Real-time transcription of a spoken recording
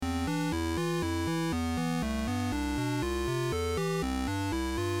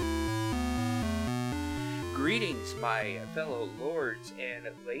Greetings, my fellow lords and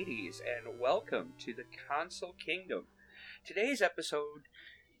ladies, and welcome to the Console Kingdom. Today's episode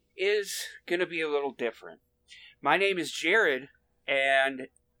is going to be a little different. My name is Jared, and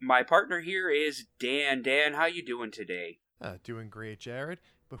my partner here is Dan. Dan, how you doing today? Doing great, Jared.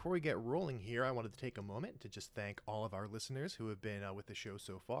 Before we get rolling here, I wanted to take a moment to just thank all of our listeners who have been with the show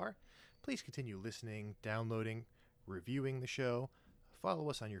so far. Please continue listening, downloading, reviewing the show.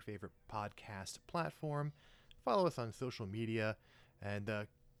 Follow us on your favorite podcast platform. Follow us on social media, and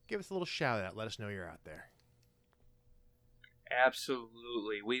give us a little shout out. Let us know you're out there.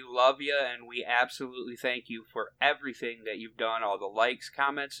 Absolutely. We love you, and we absolutely thank you for everything that you've done, all the likes,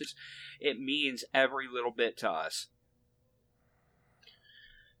 comments. It means every little bit to us.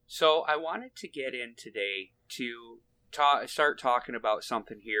 So I wanted to get in today to start talking about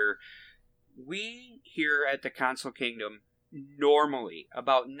something here. We here at the Console Kingdom normally,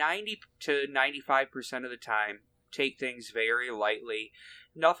 about 90 to 95% of the time, take things very lightly.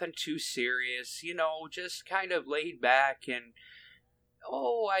 Nothing too serious, just kind of laid back and,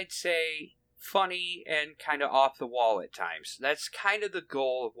 I'd say funny and kind of off the wall at times. That's kind of the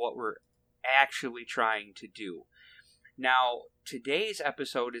goal of what we're actually trying to do. Now, today's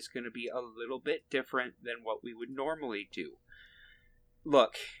episode is going to be a little bit different than what we would normally do.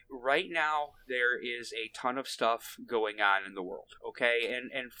 Look, right now there is a ton of stuff going on in the world, okay?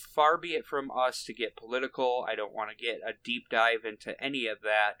 And far be it from us to get political. I don't want to get a deep dive into any of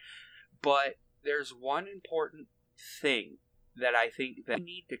that. But there's one important thing that I think that we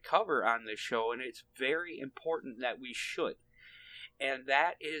need to cover on this show, and it's very important that we should. And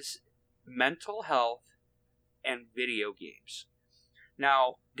that is mental health and video games.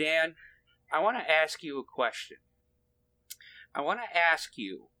 Now, Dan, I want to ask you a question. I want to ask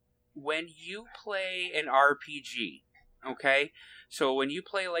you, when you play an RPG, okay? So when you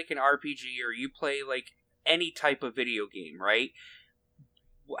play like an RPG or you play like any type of video game, right?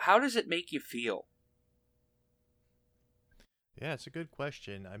 How does it make you feel? Yeah, it's a good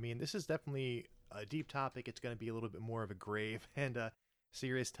question. I mean, this is definitely a deep topic. It's going to be a little bit more of a grave and a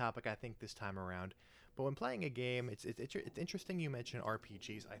serious topic, I think, this time around. But when playing a game, it's interesting you mention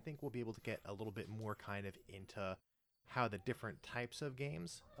RPGs. I think we'll be able to get a little bit more kind of into how the different types of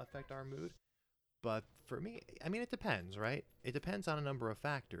games affect our mood. But for me, I mean, it depends, right? It depends on a number of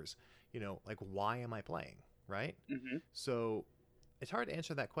factors. Like, why am I playing, right? Mm-hmm. So it's hard to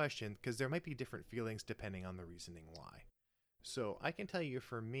answer that question because there might be different feelings depending on the reasoning why. So I can tell you,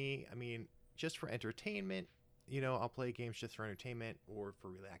 for me, I mean, just for entertainment, I'll play games just for entertainment or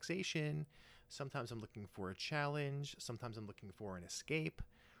for relaxation. Sometimes I'm looking for a challenge. Sometimes I'm looking for an escape.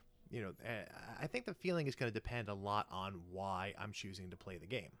 I think the feeling is going to depend a lot on why I'm choosing to play the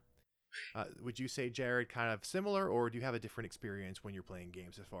game. Would you say, Jared, kind of similar, or do you have a different experience when you're playing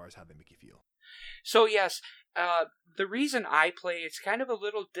games as far as how they make you feel? So yes, the reason I play, it's kind of a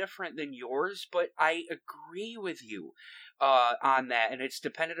little different than yours, but I agree with you on that, and it's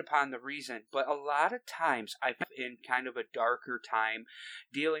dependent upon the reason. But a lot of times I'm in kind of a darker time,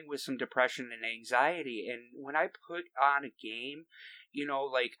 dealing with some depression and anxiety, and when I put on a game,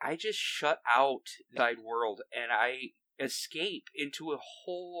 like, I just shut out the outside world and I escape into a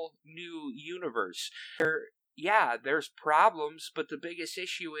whole new universe. There's problems, but the biggest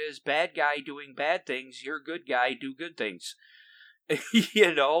issue is bad guy doing bad things, you're good guy, do good things.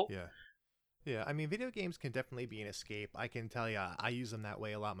 Yeah, I mean, video games can definitely be an escape. I can tell you, I use them that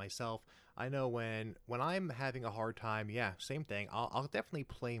way a lot myself. I know when I'm having a hard time, same thing. I'll definitely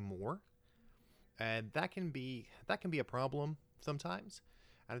play more, and that can be a problem sometimes.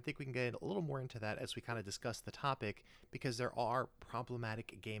 And I think we can get a little more into that as we kind of discuss the topic, because there are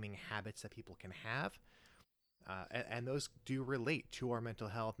problematic gaming habits that people can have, and those do relate to our mental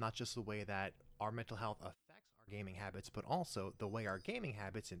health, not just the way that our mental health affects our gaming habits, but also the way our gaming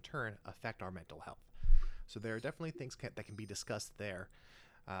habits in turn affect our mental health. So there are definitely things that can be discussed there,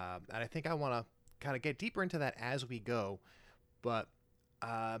 and I think I want to kind of get deeper into that as we go. But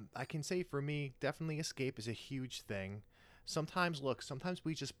I can say, for me, definitely escape is a huge thing. Sometimes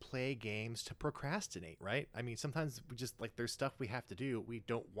we just play games to procrastinate, right? I mean, sometimes we just, like, there's stuff we have to do. We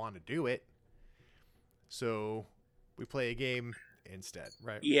don't want to do it, so we play a game instead,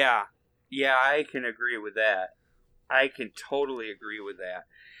 right? Yeah, I can agree with that. I can totally agree with that.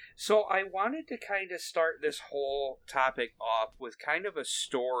 So I wanted to kind of start this whole topic off with kind of a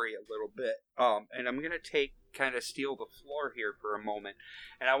story a little bit. And I'm going to steal the floor here for a moment.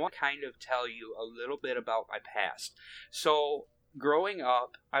 And I want to kind of tell you a little bit about my past. So growing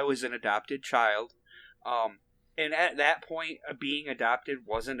up, I was an adopted child. And at that point, being adopted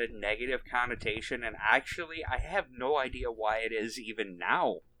wasn't a negative connotation. And actually, I have no idea why it is even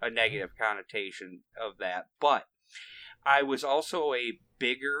now a negative connotation of that. But I was also a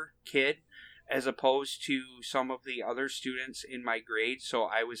bigger kid as opposed to some of the other students in my grade. So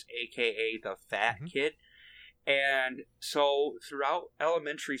I was AKA the fat kid. And so throughout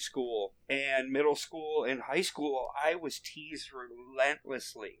elementary school and middle school and high school, I was teased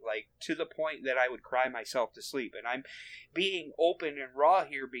relentlessly, like to the point that I would cry myself to sleep. And I'm being open and raw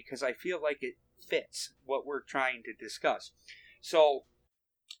here because I feel like it fits what we're trying to discuss. So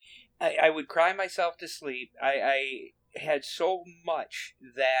I would cry myself to sleep. I had so much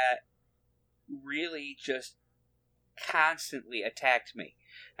that really just constantly attacked me.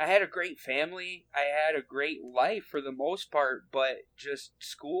 I had a great family. I had a great life for the most part, but just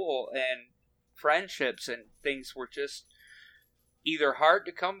school and friendships and things were just either hard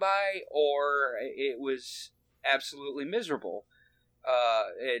to come by or it was absolutely miserable.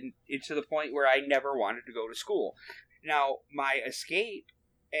 And to the point where I never wanted to go to school. Now, my escape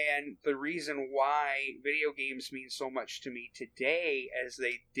and the reason why video games mean so much to me today as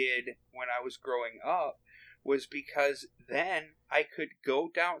they did when I was growing up was because then I could go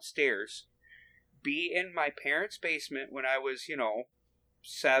downstairs, be in my parents' basement when I was,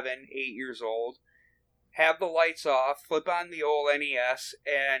 7, 8 years old, have the lights off, flip on the old NES,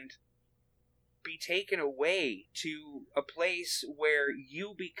 and be taken away to a place where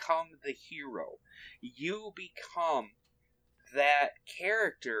you become the hero. You become that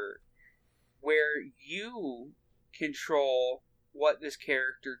character where you control what this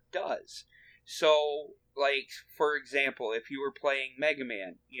character does. So, like, for example, if you were playing Mega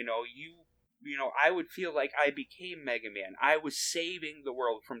Man, I would feel like I became Mega Man. I was saving the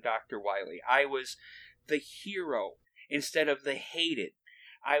world from Dr. Wily. I was the hero instead of the hated.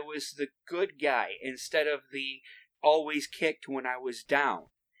 I was the good guy instead of the always kicked when I was down.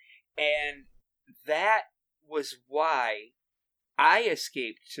 And that was why I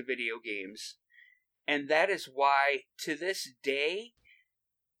escaped to video games. And that is why, to this day,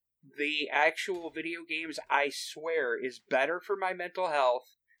 the actual video games, I swear, is better for my mental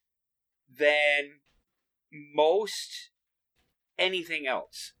health than most anything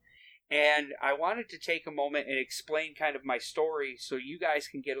else. And I wanted to take a moment and explain kind of my story so you guys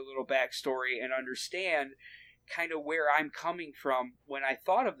can get a little backstory and understand kind of where I'm coming from when I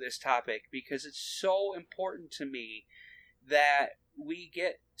thought of this topic, because it's so important to me that we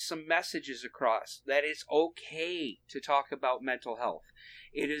get some messages across that it's okay to talk about mental health.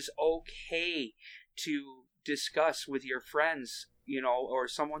 It is okay to discuss with your friends, or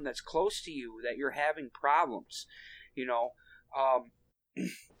someone that's close to you that you're having problems.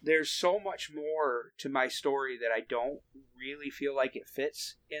 There's so much more to my story that I don't really feel like it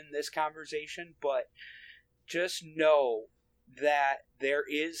fits in this conversation, but just know that there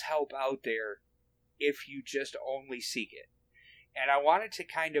is help out there if you just only seek it. And I wanted to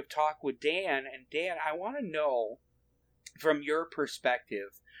kind of talk with Dan, and Dan, I want to know from your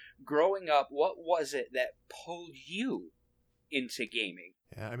perspective, growing up, what was it that pulled you into gaming?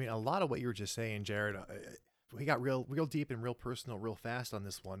 Yeah, I mean, a lot of what you were just saying, Jared, we got real deep and real personal real fast on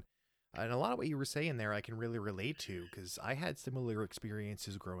this one. And a lot of what you were saying there I can really relate to because I had similar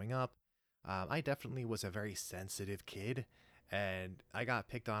experiences growing up. I definitely was a very sensitive kid, and I got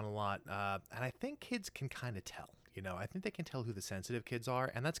picked on a lot. And I think kids can kind of tell. I think they can tell who the sensitive kids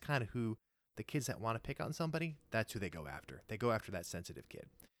are, and that's kind of who the kids that want to pick on somebody, that's who they go after. They go after that sensitive kid.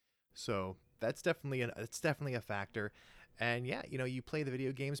 So that's definitely a factor. And yeah, you play the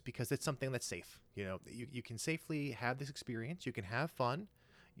video games because it's something that's safe. You can safely have this experience. You can have fun.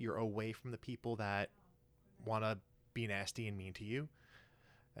 You're away from the people that want to be nasty and mean to you.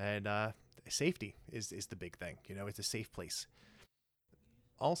 And safety is the big thing. It's a safe place.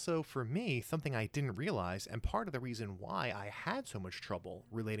 Also, for me, something I didn't realize, and part of the reason why I had so much trouble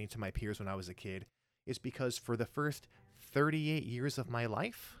relating to my peers when I was a kid, is because for the first 38 years of my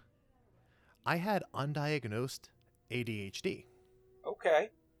life, I had undiagnosed ADHD. Okay.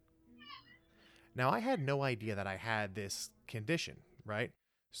 Now, I had no idea that I had this condition, right?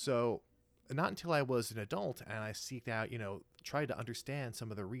 So, not until I was an adult and I seeked out, tried to understand some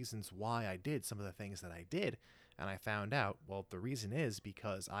of the reasons why I did some of the things that I did, and I found out, well, the reason is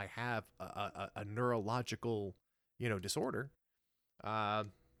because I have a neurological, disorder.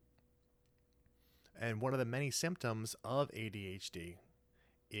 And one of the many symptoms of ADHD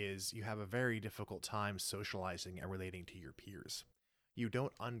is you have a very difficult time socializing and relating to your peers. You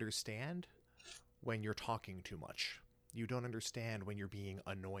don't understand when you're talking too much. You don't understand when you're being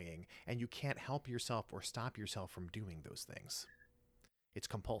annoying, and you can't help yourself or stop yourself from doing those things. It's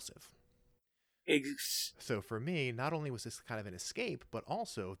compulsive. So for me, not only was this kind of an escape, but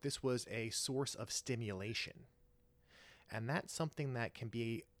also this was a source of stimulation. And that's something that can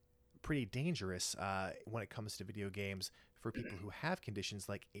be pretty dangerous when it comes to video games for people who have conditions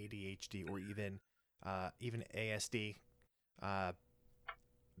like ADHD or even ASD.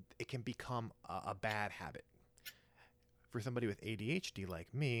 It can become a bad habit. For somebody with ADHD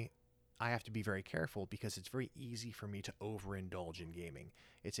like me, I have to be very careful because it's very easy for me to overindulge in gaming.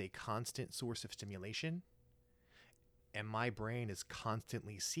 It's a constant source of stimulation, and my brain is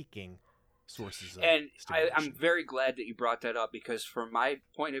constantly seeking sources of stimulation. I'm very glad that you brought that up, because from my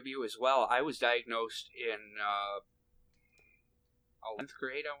point of view as well, I was diagnosed in 11th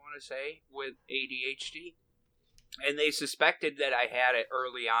grade, I want to say, with ADHD. And they suspected that I had it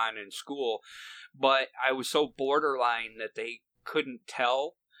early on in school, but I was so borderline that they couldn't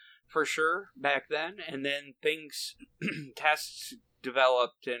tell for sure back then. And then tests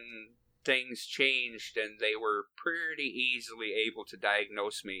developed and things changed, and they were pretty easily able to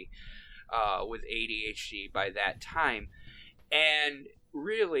diagnose me with ADHD by that time. And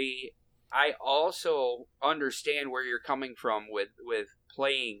really, I also understand where you're coming from with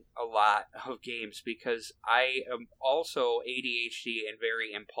playing a lot of games, because I am also ADHD and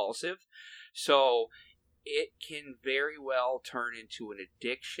very impulsive. So it can very well turn into an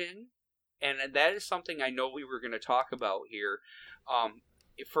addiction. And that is something I know we were going to talk about here.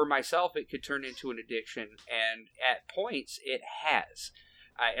 For myself, it could turn into an addiction, and at points it has.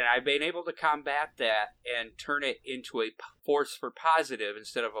 And I've been able to combat that and turn it into a force for positive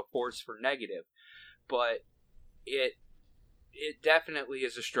instead of a force for negative. But it definitely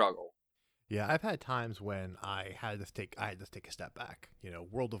is a struggle. Yeah, I've had times when I had to take a step back.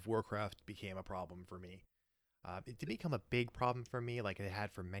 World of Warcraft became a problem for me. It did become a big problem for me, like it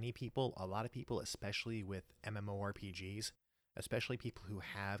had for many people. A lot of people, especially with MMORPGs, especially people who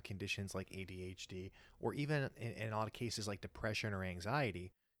have conditions like ADHD, or even in a lot of cases like depression or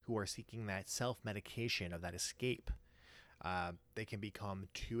anxiety, who are seeking that self-medication of that escape. They can become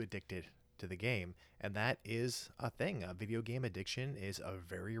too addicted to the game, and that is a thing. Video game addiction is a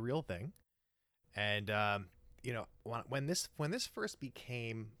very real thing. And when this first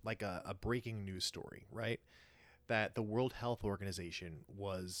became like a breaking news story, right, that the World Health Organization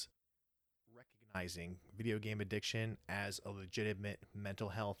was recognizing video game addiction as a legitimate mental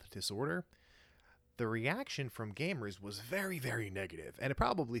health disorder, the reaction from gamers was very, very negative, and it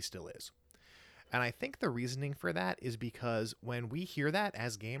probably still is. And I think the reasoning for that is because when we hear that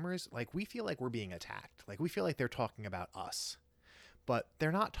as gamers, like, we feel like we're being attacked. Like, we feel like they're talking about us. But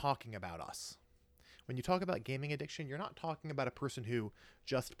they're not talking about us. When you talk about gaming addiction, you're not talking about a person who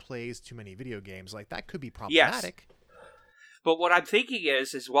just plays too many video games. Like, that could be problematic. Yes. But what I'm thinking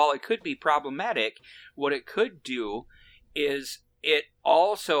is while it could be problematic, what it could do is it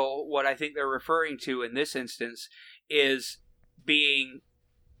also, what I think they're referring to in this instance, is being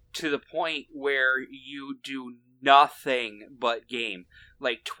to the point where you do nothing but game,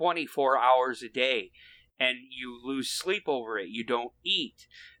 like 24 hours a day, and you lose sleep over it. You don't eat.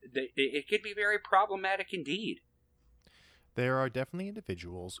 It could be very problematic indeed. There are definitely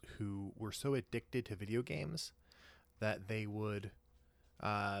individuals who were so addicted to video games that they would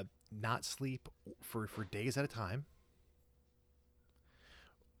not sleep for days at a time.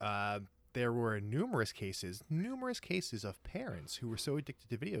 There were numerous cases of parents who were so addicted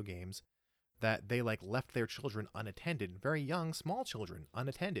to video games that they left their children unattended, very young, small children,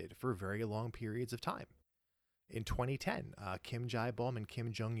 unattended for very long periods of time. In 2010, Kim Jae-bom and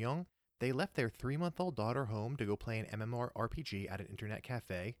Kim Jung-young, they left their 3-month-old daughter home to go play an MMORPG at an internet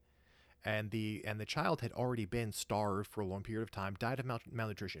cafe, and the child had already been starved for a long period of time, died of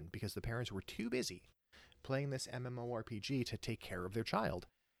malnutrition because the parents were too busy playing this MMORPG to take care of their child.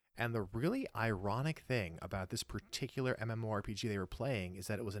 And the really ironic thing about this particular MMORPG they were playing is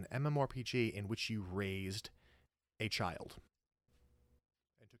that it was an MMORPG in which you raised a child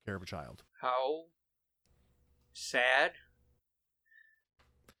and took care of a child. How sad.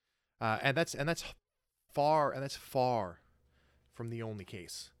 And that's far from the only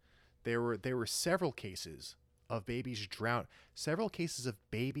case. There were several cases of babies drowning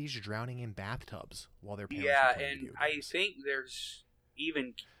in bathtubs while their parents were playing video games. I think there's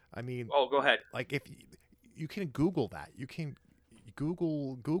even. I mean, oh, go ahead. Like, if you can Google that, you can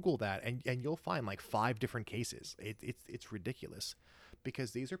Google that, and you'll find like 5 different cases. It's ridiculous,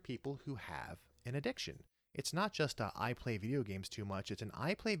 because these are people who have an addiction. It's not just I play video games too much. It's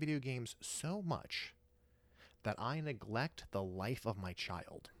I play video games so much that I neglect the life of my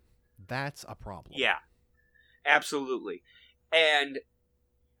child. That's a problem. Yeah, absolutely. And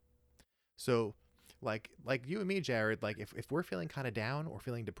so Like you and me, Jared, like if we're feeling kind of down or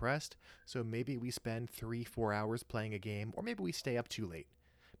feeling depressed, so maybe we spend 3-4 hours playing a game, or maybe we stay up too late.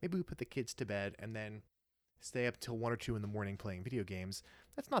 Maybe we put the kids to bed and then stay up till 1 or 2 in the morning playing video games.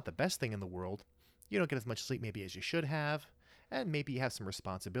 That's not the best thing in the world. You don't get as much sleep maybe as you should have, and maybe you have some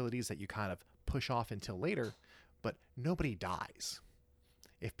responsibilities that you kind of push off until later, but nobody dies.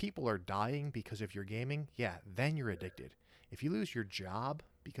 If people are dying because of your gaming, yeah, then you're addicted. If you lose your job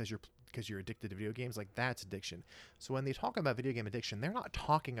because you're addicted to video games, like that's addiction. So when they talk about video game addiction, they're not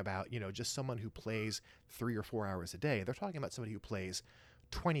talking about, just someone who plays 3 or 4 hours a day. They're talking about somebody who plays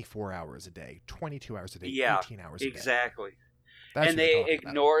 24 hours a day, 22 hours a day, Yeah, 18 hours a day. exactly. That's And what they're they talking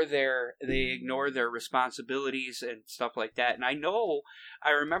about. ignore their responsibilities and stuff like that. And I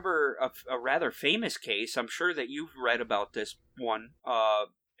remember a rather famous case. I'm sure that you've read about this one,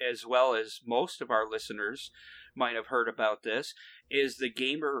 as well as most of our listeners might have heard about this. Is the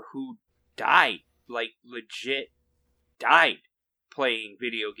gamer who died, like legit died, playing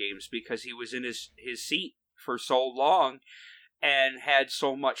video games because he was in his seat for so long and had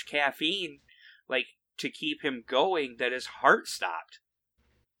so much caffeine, like, to keep him going, that his heart stopped.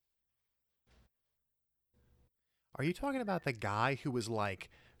 Are you talking about the guy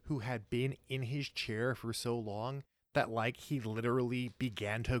who had been in his chair for so long that he literally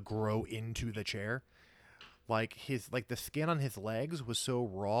began to grow into the chair? The skin on his legs was so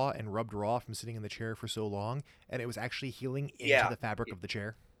raw and rubbed raw from sitting in the chair for so long, and it was actually healing into the fabric of the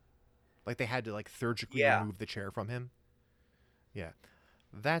chair. Like they had to surgically remove the chair from him. Yeah.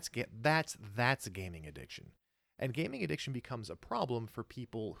 That's gaming addiction. And gaming addiction becomes a problem for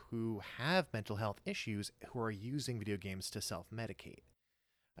people who have mental health issues who are using video games to self-medicate.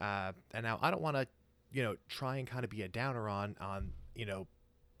 And now I don't want to, try and kind of be a downer on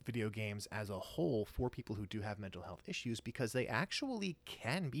video games as a whole for people who do have mental health issues, because they actually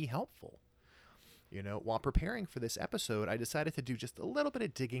can be helpful. While preparing for this episode, I decided to do just a little bit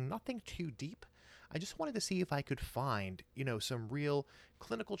of digging, nothing too deep. I just wanted to see if I could find, some real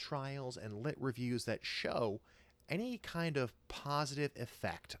clinical trials and lit reviews that show any kind of positive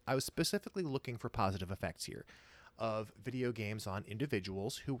effect. I was specifically looking for positive effects here of video games on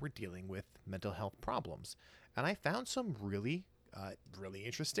individuals who were dealing with mental health problems. And I found some really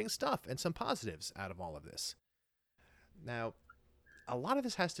interesting stuff and some positives out of all of this. Now, a lot of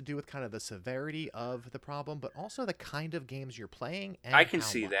this has to do with kind of the severity of the problem, but also the kind of games you're playing and I can how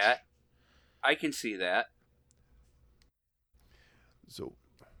see much. that. I can see that. So,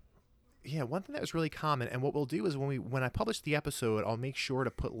 yeah, one thing that was really common, and what we'll do is when I publish the episode, I'll make sure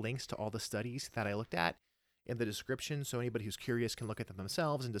to put links to all the studies that I looked at in the description, so anybody who's curious can look at them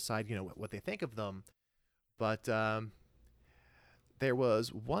themselves and decide, what they think of them. But there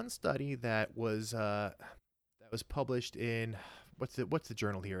was one study that was published in what's the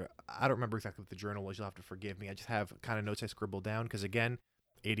journal here? I don't remember exactly what the journal was. You'll have to forgive me. I just have kind of notes I scribbled down because, again,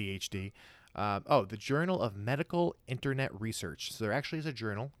 ADHD. The Journal of Medical Internet Research. So there actually is a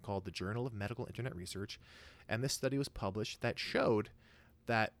journal called the Journal of Medical Internet Research, and this study was published that showed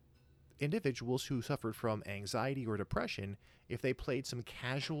that individuals who suffered from anxiety or depression, if they played some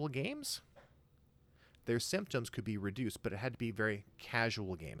casual games, their symptoms could be reduced, but it had to be very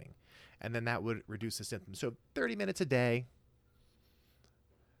casual gaming. And then that would reduce the symptoms. So 30 minutes a day.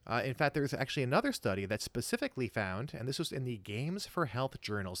 In fact, there's actually another study that specifically found, and this was in the Games for Health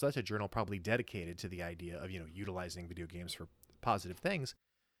journal. So that's a journal probably dedicated to the idea of, utilizing video games for positive things.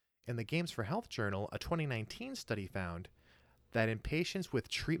 In the Games for Health journal, a 2019 study found that in patients with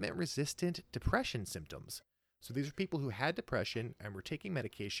treatment-resistant depression symptoms, so these are people who had depression and were taking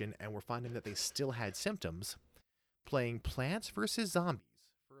medication and were finding that they still had symptoms, playing Plants vs. Zombies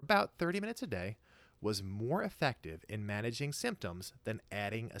for about 30 minutes a day was more effective in managing symptoms than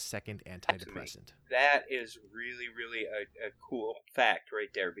adding a second antidepressant. That is really, really a cool fact right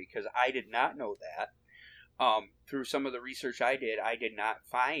there, because I did not know that. Through some of the research I did not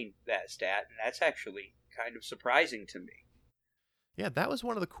find that stat, and that's actually kind of surprising to me. Yeah, that was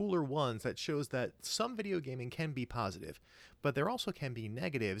one of the cooler ones that shows that some video gaming can be positive, but there also can be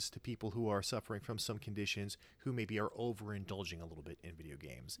negatives to people who are suffering from some conditions who maybe are overindulging a little bit in video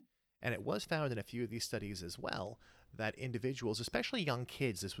games. And it was found in a few of these studies as well that individuals, especially young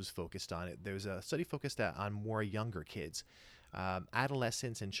kids, this was focused on. There's a study focused on more younger kids,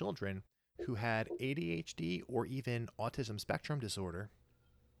 adolescents and children who had ADHD or even autism spectrum disorder.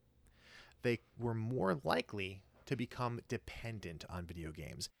 They were more likely to become dependent on video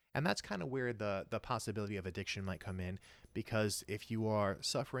games. And that's kind of where the possibility of addiction might come in, because if you are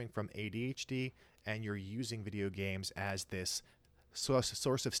suffering from ADHD and you're using video games as this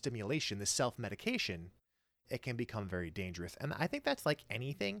source of stimulation, this self-medication, it can become very dangerous. And I think that's like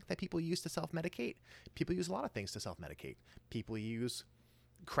anything that people use to self-medicate. People use a lot of things to self-medicate. People use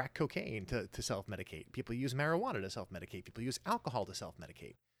crack cocaine to self-medicate. People use marijuana to self-medicate. People use alcohol to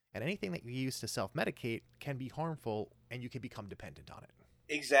self-medicate. And anything that you use to self-medicate can be harmful, and you can become dependent on it.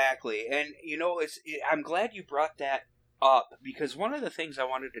 Exactly. And, I'm glad you brought that up, because one of the things I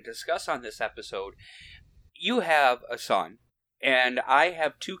wanted to discuss on this episode, you have a son, and I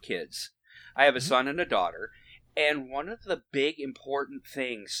have 2 kids. I have a son and a daughter. And one of the big important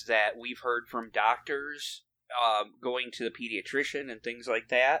things that we've heard from doctors, going to the pediatrician and things like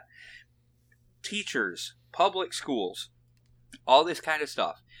that, teachers, public schools, all this kind of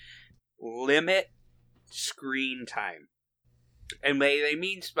stuff, limit screen time. And what they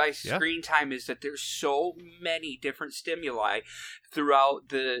mean by screen time is that there's so many different stimuli throughout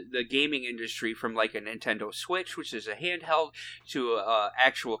the gaming industry, from like a Nintendo Switch, which is a handheld, to a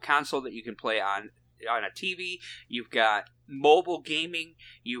actual console that you can play on a TV. You've got mobile gaming.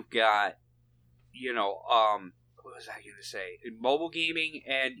 You've got, what was I going to say? Mobile gaming,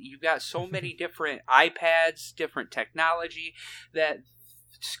 and you've got so many different iPads, different technology, that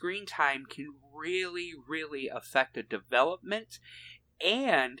screen time can really, really affect the development,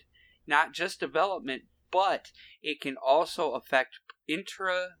 and not just development, but it can also affect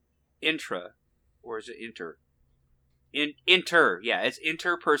it's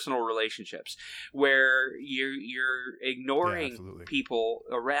interpersonal relationships, where you're ignoring people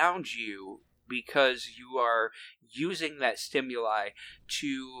around you because you are using that stimuli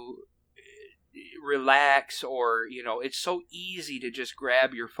to relax, or it's so easy to just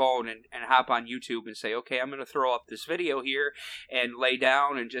grab your phone and hop on YouTube and say, okay, I'm going to throw up this video here and lay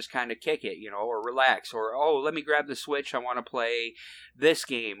down and just kind of kick it, or relax, or, oh, let me grab the Switch, I want to play this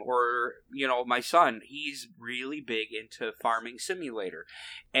game. Or my son, he's really big into Farming Simulator,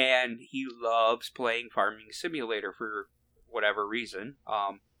 and he loves playing Farming Simulator for whatever reason.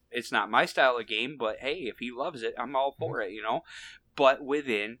 It's not my style of game, but hey, if he loves it, I'm all for it, but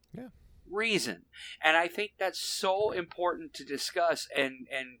within reason. And I think that's so important to discuss and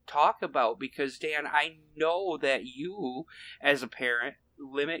talk about, because Dan, I know that you as a parent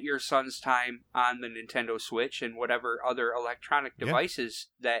limit your son's time on the Nintendo Switch and whatever other electronic devices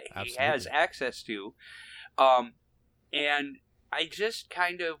that he has access to. And I just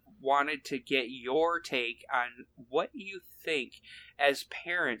kind of wanted to get your take on what you think as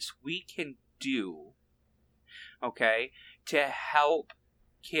parents we can do, okay, to help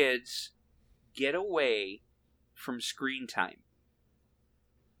kids get away from screen time.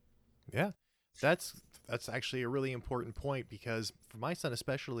 Yeah, that's actually a really important point, because for my son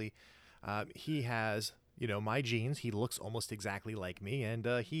especially, he has my genes. He looks almost exactly like me, and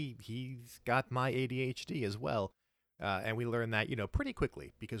he's got my ADHD as well. And we learned that pretty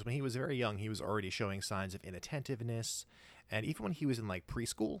quickly, because when he was very young, he was already showing signs of inattentiveness, and even when he was in like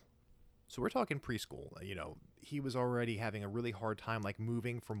preschool. So we're talking preschool, he was already having a really hard time like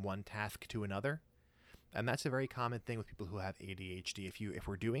moving from one task to another. And that's a very common thing with people who have ADHD. If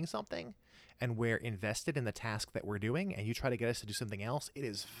we're doing something and we're invested in the task that we're doing, and you try to get us to do something else, it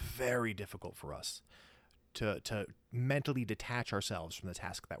is very difficult for us to mentally detach ourselves from the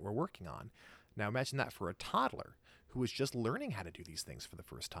task that we're working on. Now imagine that for a toddler who is just learning how to do these things for the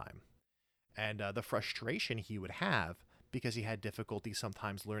first time. And the frustration he would have, because he had difficulty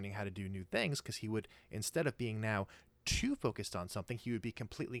sometimes learning how to do new things, because he would, instead of being now too focused on something, he would be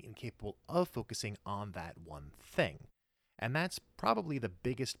completely incapable of focusing on that one thing. And that's probably the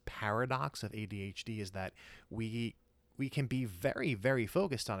biggest paradox of ADHD, is that we can be very, very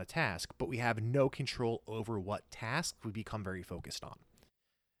focused on a task, but we have no control over what task we become very focused on.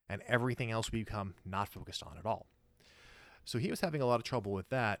 And everything else we become not focused on at all. So he was having a lot of trouble with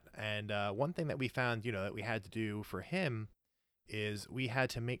that. And one thing that we found, that we had to do for him is we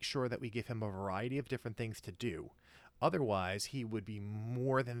had to make sure that we give him a variety of different things to do. Otherwise, he would be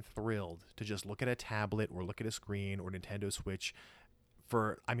more than thrilled to just look at a tablet or look at a screen or Nintendo Switch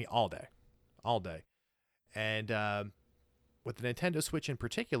for, all day. All day. And with the Nintendo Switch in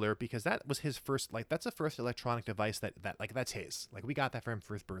particular, because that was his first, that's the first electronic device that's his. We got that for him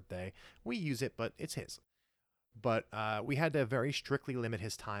for his birthday. We use it, but it's his. But we had to very strictly limit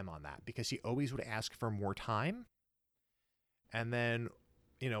his time on that, because he always would ask for more time. And then,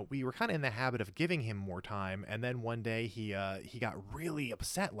 we were kind of in the habit of giving him more time. And then one day he got really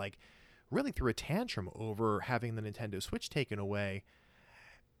upset, really threw a tantrum over having the Nintendo Switch taken away.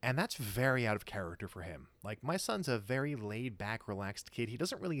 And that's very out of character for him. My son's a very laid back, relaxed kid. He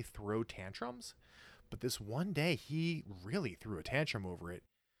doesn't really throw tantrums. But this one day he really threw a tantrum over it.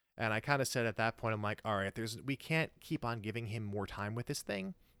 And I kind of said at that point, I'm like, all right, we can't keep on giving him more time with this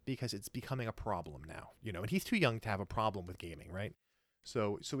thing, because it's becoming a problem now, and he's too young to have a problem with gaming, right?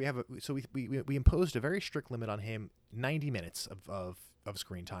 So we imposed a very strict limit on him, 90 minutes of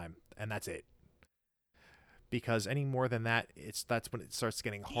screen time, and that's it. Because any more than that, that's when it starts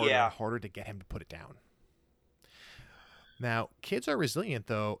getting harder and harder to get him to put it down. Now, kids are resilient,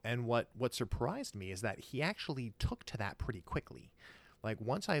 though, and what surprised me is that he actually took to that pretty quickly. Like,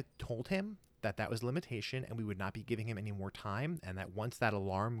 once I told him that was limitation and we would not be giving him any more time, and that once that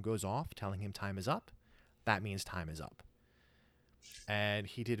alarm goes off telling him time is up, that means time is up. And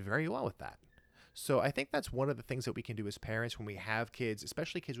he did very well with that. So I think that's one of the things that we can do as parents when we have kids,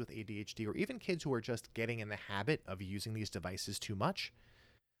 especially kids with ADHD, or even kids who are just getting in the habit of using these devices too much.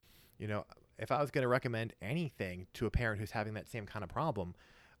 If I was going to recommend anything to a parent who's having that same kind of problem,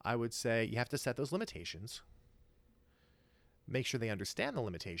 I would say you have to set those limitations. Make sure they understand the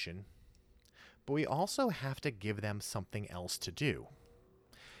limitation. But we also have to give them something else to do.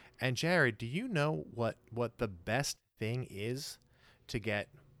 And Jared, do you know what the best thing is to get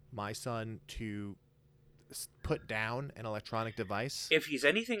my son to put down an electronic device? If he's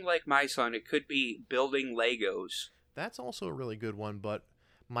anything like my son, it could be building Legos. That's also a really good one, but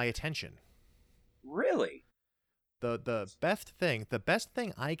my attention. Really? The best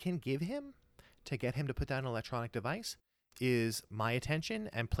thing I can give him to get him to put down an electronic device is my attention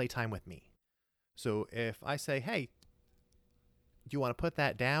and playtime with me. So if I say, hey, do you want to put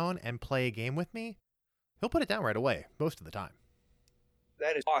that down and play a game with me? He'll put it down right away, most of the time.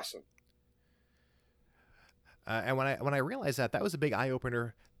 That is awesome. And when I realized that was a big eye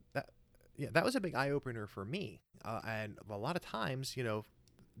opener. That was a big eye opener for me. And a lot of times,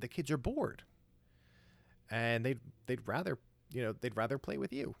 the kids are bored, and they'd rather play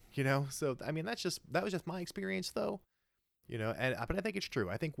with you. So I mean, that was just my experience, though. But I think it's true.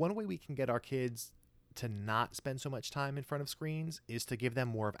 I think one way we can get our kids to not spend so much time in front of screens is to give them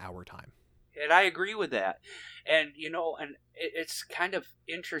more of our time. And I agree with that. And, it's kind of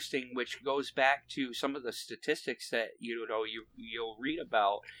interesting, which goes back to some of the statistics that, you'll read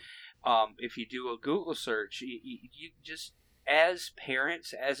about. If you do a Google search, you just, as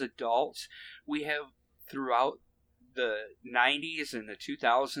parents, as adults, we have throughout the 90s and the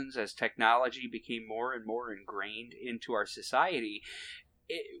 2000s, as technology became more and more ingrained into our society,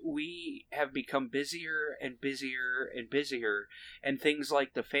 we have become busier and busier and busier, and things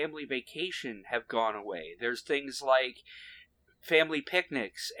like the family vacation have gone away. There's things like family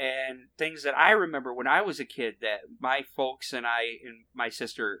picnics and things that I remember when I was a kid that my folks and I and my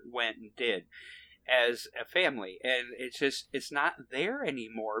sister went and did as a family, and it's not there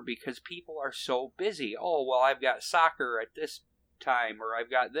anymore because people are so busy. Oh, well, I've got soccer at this time, or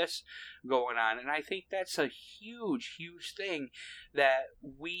I've got this going on. And I think that's a huge thing that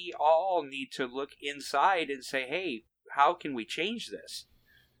we all need to look inside and say, hey, how can we change this?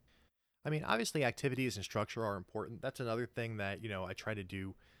 I mean, obviously activities and structure are important. That's another thing that I try to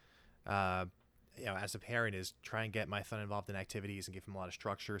do as a parent, is try and get my son involved in activities and give him a lot of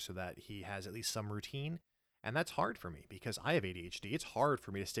structure so that he has at least some routine. And that's hard for me because I have ADHD. It's hard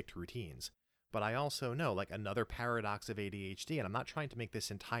for me to stick to routines. But I also know, like, another paradox of ADHD, and I'm not trying to make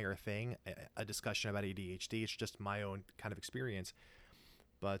this entire thing a discussion about ADHD. It's just my own kind of experience.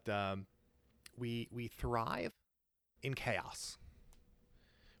 But we thrive in chaos.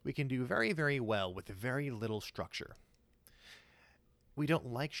 We can do very, very well with very little structure. We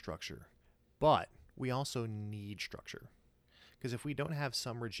don't like structure, but we also need structure. Because if we don't have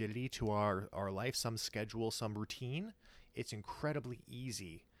some rigidity to our life, some schedule, some routine, it's incredibly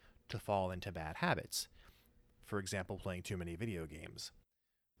easy to fall into bad habits. For example, playing too many video games.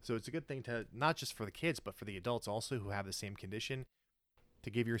 So it's a good thing to, not just for the kids, but for the adults also who have the same condition, to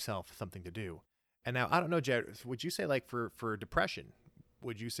give yourself something to do. And now, I don't know, Jared, would you say, like, for depression,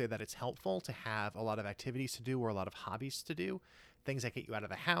 would you say that it's helpful to have a lot of activities to do or a lot of hobbies to do? Things that get you out of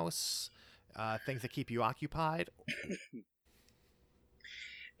the house, things that keep you occupied?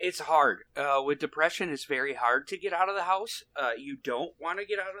 It's hard. With depression, it's very hard to get out of the house. You don't want to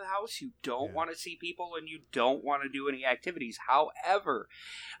get out of the house. You don't want to see people, and you don't want to do any activities. However,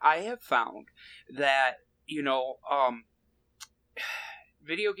 I have found that,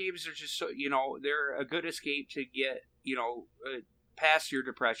 video games are just so, they're a good escape to get, past your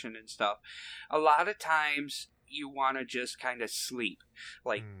depression and stuff. A lot of times you want to just kind of sleep.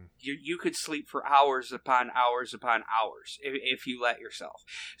 Like, you could sleep for hours upon hours upon hours if you let yourself.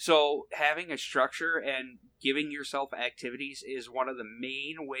 So having a structure and giving yourself activities is one of the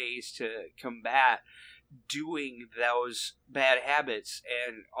main ways to combat doing those bad habits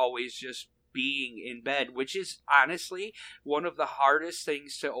and always just being in bed, which is honestly one of the hardest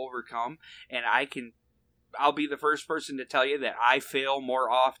things to overcome. And I can I'll be the first person to tell you that I fail more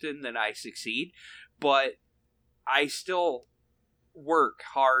often than I succeed, but I still work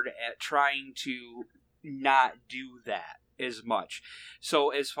hard at trying to not do that as much. So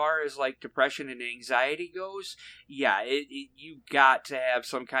as far as like depression and anxiety goes, yeah, you've got to have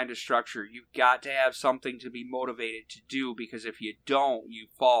some kind of structure. You've got to have something to be motivated to do, because if you don't, you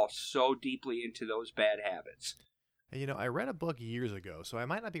fall so deeply into those bad habits. And, I read a book years ago, so I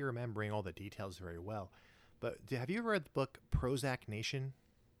might not be remembering all the details very well. But have you ever read the book Prozac Nation?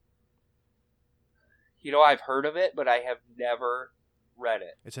 I've heard of it, but I have never read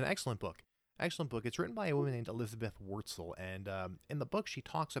it. It's an excellent book. Excellent book. It's written by a woman named Elizabeth Wurtzel, and in the book she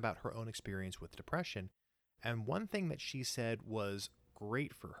talks about her own experience with depression. And one thing that she said was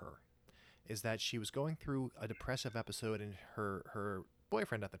great for her is that she was going through a depressive episode, and her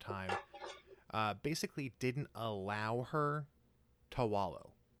boyfriend at the time basically didn't allow her to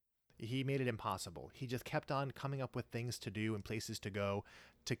wallow. He made it impossible. He just kept on coming up with things to do and places to go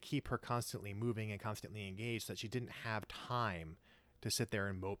to keep her constantly moving and constantly engaged, so that she didn't have time to sit there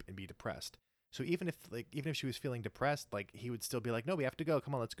and mope and be depressed. So even if she was feeling depressed, he would still be like, no, we have to go.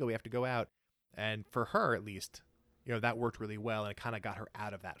 Come on, let's go. We have to go out. And for her, at least, that worked really well, and it kind of got her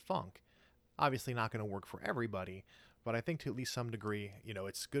out of that funk. Obviously not going to work for everybody, but I think to at least some degree,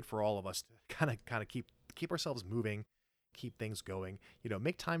 it's good for all of us to kind of keep ourselves moving, keep things going.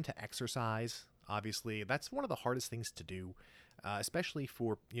 Make time to exercise. Obviously, that's one of the hardest things to do, especially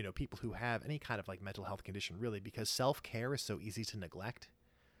for people who have any kind of mental health condition, really, because self-care is so easy to neglect.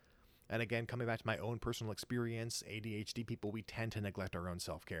 And again, coming back to my own personal experience, ADHD people, we tend to neglect our own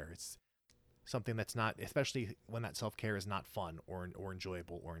self-care. It's something that's not, especially when that self-care is not fun or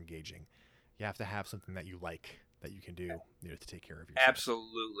enjoyable or engaging. You have to have something that you like, that you can do, to take care of yourself.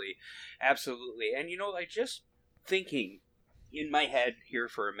 Absolutely. Absolutely. And, just thinking in my head here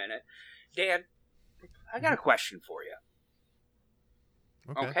for a minute, Dan, I got a question for you.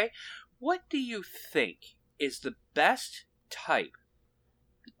 Okay? What do you think is the best type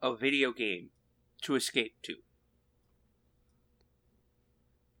of video game to escape to?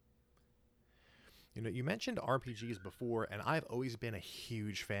 You mentioned RPGs before, and I've always been a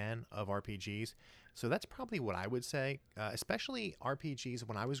huge fan of RPGs, so that's probably what I would say. Especially RPGs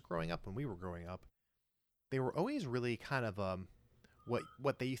when we were growing up, they were always really kind of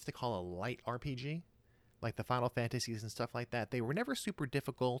what they used to call a light RPG, like the Final Fantasies and stuff like that. They were never super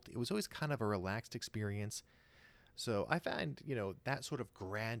difficult. It was always kind of a relaxed experience. So I find, that sort of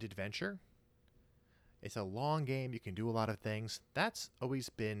grand adventure, it's a long game. You can do a lot of things. That's always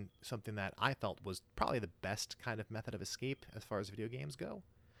been something that I felt was probably the best kind of method of escape as far as video games go.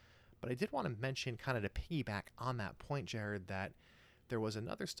 But I did want to mention, kind of to piggyback on that point, Jared, that there was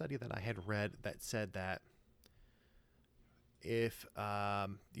another study that I had read that said that if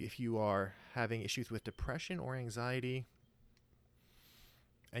you are having issues with depression or anxiety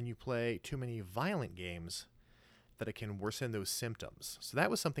and you play too many violent games, that it can worsen those symptoms. So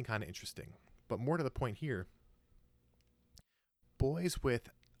that was something kind of interesting. But more to the point here, boys with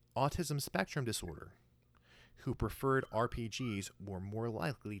autism spectrum disorder who preferred RPGs were more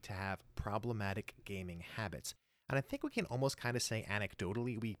likely to have problematic gaming habits. And I think we can almost kind of say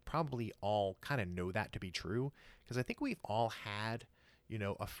anecdotally, we probably all kind of know that to be true, because I think we've all had,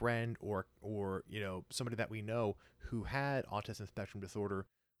 a friend or somebody that we know who had autism spectrum disorder,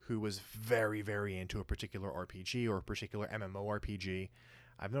 who was very, very into a particular RPG or a particular MMORPG.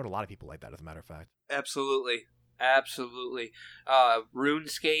 I've known a lot of people like that, as a matter of fact. Absolutely. Absolutely.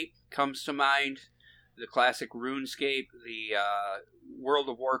 RuneScape comes to mind. The classic RuneScape. The World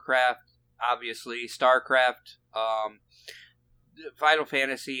of Warcraft, obviously. StarCraft. Final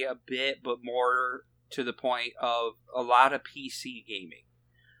Fantasy a bit, but more to the point of a lot of PC gaming.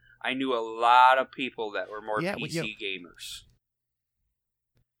 I knew a lot of people that were more PC gamers.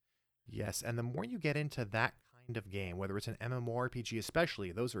 Yes, and the more you get into that kind of game, whether it's an MMORPG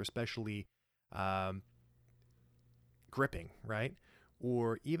especially, those are especially gripping, right?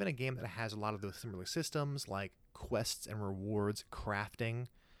 Or even a game that has a lot of those similar systems like quests and rewards, crafting,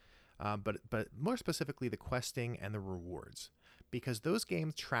 but more specifically the questing and the rewards, because those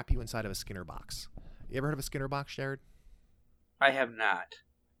games trap you inside of a Skinner box. You ever heard of a Skinner box, Jared? I have not.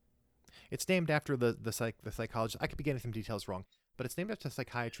 It's named after the psychologist. I could be getting some details wrong, but it's named after a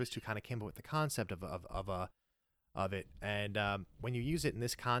psychiatrist who kind of came up with the concept of it. And when you use it in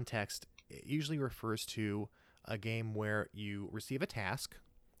this context, it usually refers to a game where you receive a task,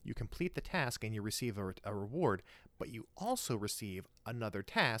 you complete the task, and you receive a reward, but you also receive another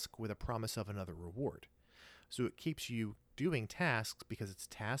task with a promise of another reward. So it keeps you doing tasks because it's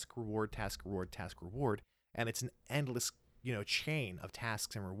task, reward, task, reward, task, reward, and it's an endless, chain of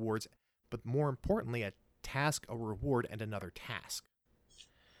tasks and rewards. But more importantly, task, a reward, and another task.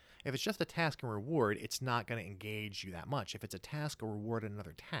 If it's just a task and reward, it's not going to engage you that much. If it's a task, a reward, and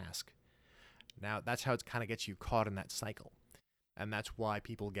another task, now that's how it kind of gets you caught in that cycle. And that's why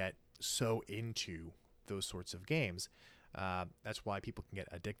people get so into those sorts of games. That's why people can get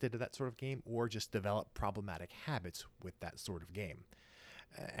addicted to that sort of game or just develop problematic habits with that sort of game.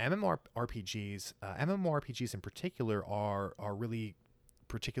 MMORPGs in particular are really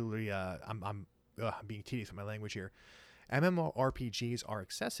particularly I'm being tedious with my language here. MMORPGs are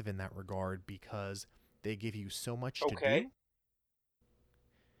excessive in that regard because they give you so much to do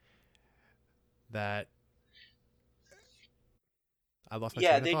that I lost my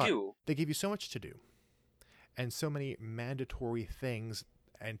train of thought. Yeah, they do. They give you so much to do and so many mandatory things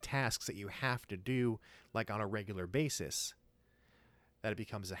and tasks that you have to do like on a regular basis that it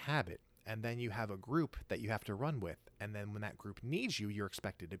becomes a habit. And then you have a group that you have to run with. And then when that group needs you, you're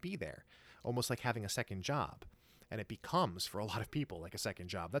expected to be there. Almost like having a second job. And it becomes, for a lot of people, like a second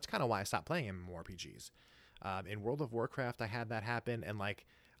job. That's kind of why I stopped playing MMORPGs. In World of Warcraft, I had that happen. And, like,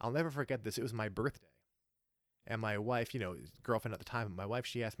 I'll never forget this. It was my birthday. And my wife, girlfriend at the time, my wife,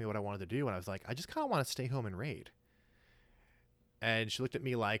 she asked me what I wanted to do. And I was like, I just kind of want to stay home and raid. And she looked at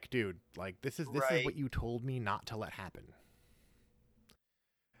me like, dude, like, this is what you told me not to let happen.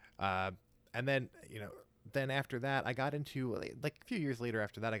 And then, then after that, I got into, like a few years later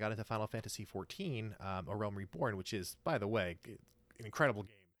after that, I got into Final Fantasy XIV, A Realm Reborn, which is, by the way, an incredible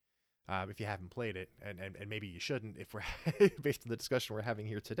game if you haven't played it, and maybe you shouldn't if we're based on the discussion we're having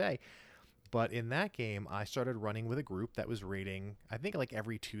here today. But in that game, I started running with a group that was raiding, I think like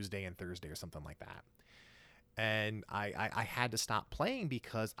every Tuesday and Thursday or something like that. And I had to stop playing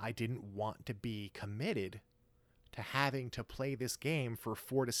because I didn't want to be committed to having to play this game for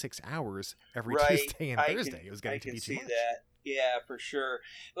 4 to 6 hours every Tuesday and Thursday. It was getting to be too much. That. Yeah, for sure.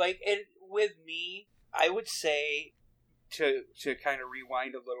 Like, and with me, I would say to kind of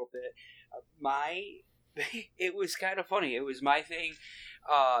rewind a little bit, it was kind of funny. It was my thing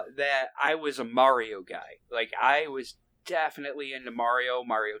that I was a Mario guy. Like, I was definitely into Mario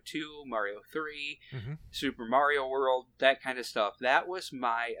 2, Mario 3, Super Mario World, that kind of stuff. That was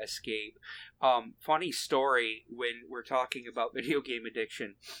my escape. Funny story when we're talking about video game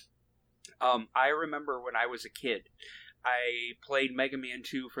addiction. I remember when I was a kid, I played Mega Man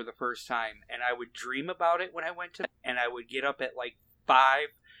 2 for the first time, and I would dream about it when I went to, and I would get up at like 5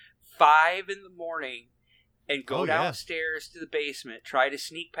 in the morning and go downstairs to the basement, try to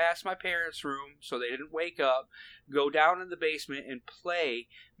sneak past my parents' room so they didn't wake up, go down in the basement and play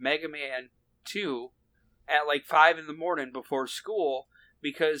Mega Man 2 at like 5 in the morning before school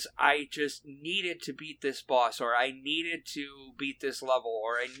because I just needed to beat this boss, or I needed to beat this level,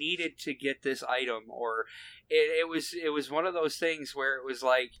 or I needed to get this item, or it was one of those things where it was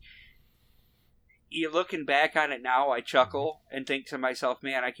like, you looking back on it now, I chuckle and think to myself,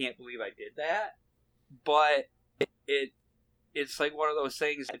 man, I can't believe I did that. But it's like one of those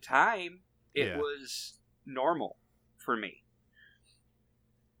things. At the time, it was normal for me.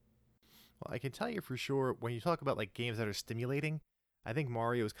 Well, I can tell you for sure, when you talk about like games that are stimulating, I think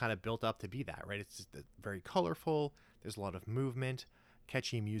Mario is kind of built up to be that, right? It's just very colorful. There's a lot of movement,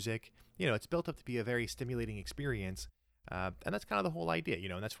 catchy music. It's built up to be a very stimulating experience. And that's kind of the whole idea,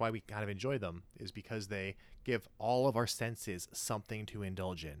 and that's why we kind of enjoy them, is because they give all of our senses something to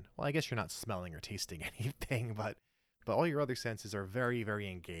indulge in. Well, I guess you're not smelling or tasting anything, but all your other senses are very, very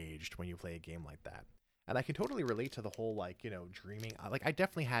engaged when you play a game like that. And I can totally relate to the whole, dreaming. Like, I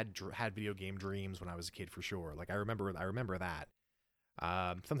definitely had video game dreams when I was a kid, for sure. Like, I remember that.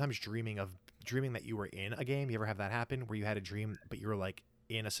 Sometimes dreaming that you were in a game. You ever have that happen, where you had a dream, but you were, like,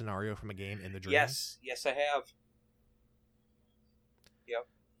 in a scenario from a game in the dream? Yes, I have. Yep.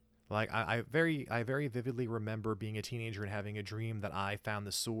 Like, I very vividly remember being a teenager and having a dream that I found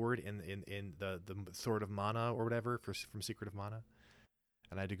the sword in the Sword of Mana or whatever from Secret of Mana,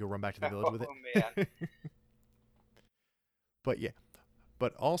 and I had to go run back to the village with it. Oh man!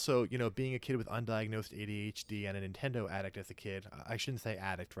 But also, being a kid with undiagnosed ADHD and a Nintendo addict as a kid. I shouldn't say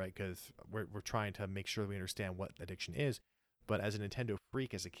addict, right? Because we're trying to make sure we understand what addiction is. But as a Nintendo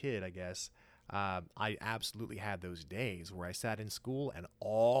freak as a kid, I guess. I absolutely had those days where I sat in school and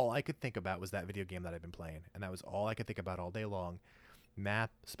all I could think about was that video game that I've been playing. And that was all I could think about all day long.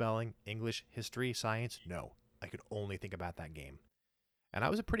 Math, spelling, English, history, science, no. I could only think about that game. And I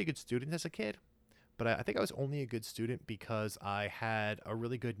was a pretty good student as a kid, but I think I was only a good student because I had a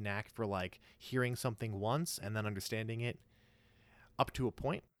really good knack for like hearing something once and then understanding it up to a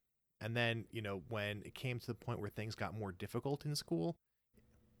point. And then, when it came to the point where things got more difficult in school,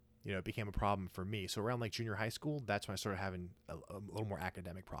 it became a problem for me. So around like junior high school, that's when I started having a little more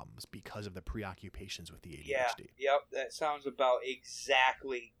academic problems because of the preoccupations with the ADHD. Yeah, yep, that sounds about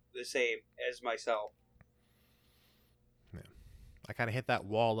exactly the same as myself. Yeah. I kind of hit that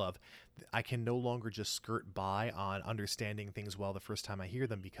wall of I can no longer just skirt by on understanding things well the first time I hear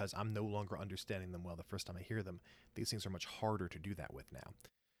them because I'm no longer understanding them well the first time I hear them. These things are much harder to do that with now.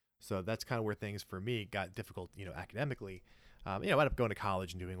 So that's kind of where things for me got difficult, academically. I ended up going to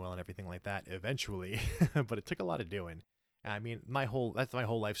college and doing well and everything like that eventually, but it took a lot of doing. I mean, that's my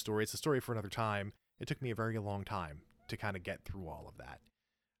whole life story. It's a story for another time. It took me a very long time to kind of get through all of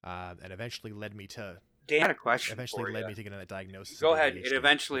that, and eventually led me to. Dan, I had a question. Eventually led me to get a diagnosis. Go ahead. It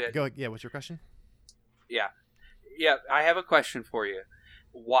eventually. Yeah. What's your question? Yeah. I have a question for you.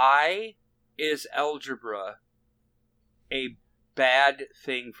 Why is algebra a bad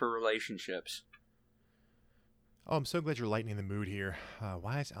thing for relationships? Oh, I'm so glad you're lightening the mood here.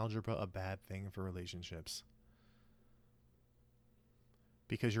 Why is algebra a bad thing for relationships?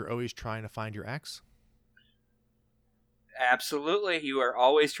 Because you're always trying to find your ex? Absolutely. You are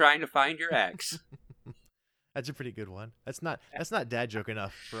always trying to find your ex. That's a pretty good one. That's not dad joke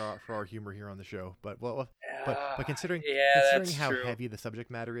enough for our humor here on the show. But considering how true. heavy the subject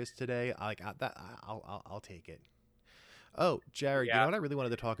matter is today, I'll take it. Oh, Jared, Yeah. You know what I really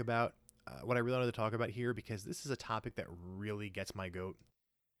wanted to talk about? What I really wanted to talk about here, because this is a topic that really gets my goat.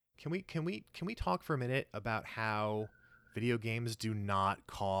 Can we talk for a minute about how video games do not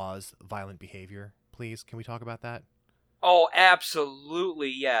cause violent behavior? Please, can we talk about that? Oh, absolutely,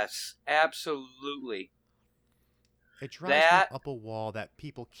 yes. Absolutely. It drives me up a wall that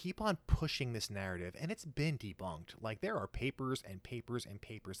people keep on pushing this narrative, and it's been debunked. Like, there are papers and papers and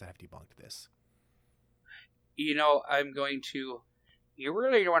papers that have debunked this. I'm going to... You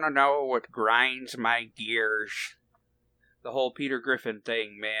really want to know what grinds my gears? The whole Peter Griffin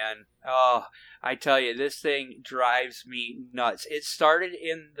thing, man. Oh, I tell you, this thing drives me nuts. It started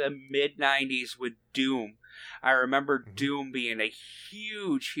in the mid-90s with Doom. I remember Doom being a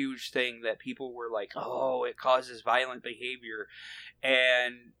huge, huge thing that people were like, oh, it causes violent behavior.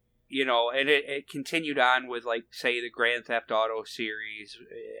 And, and it continued on with, like, say, the Grand Theft Auto series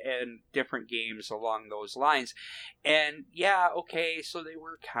and different games along those lines. And, yeah, okay, so they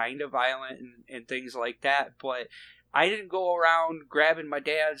were kind of violent and things like that, but I didn't go around grabbing my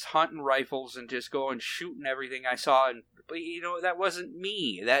dad's hunting rifles and just going shooting everything I saw. But that wasn't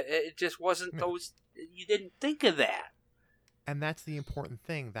me. That it just wasn't those. You didn't think of that. And that's the important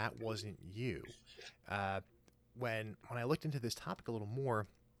thing. That wasn't you. When I looked into this topic a little more,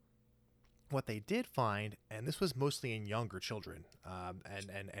 what they did find, and this was mostly in younger children,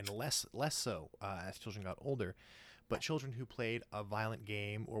 and less so as children got older, but children who played a violent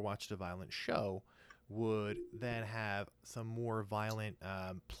game or watched a violent show would then have some more violent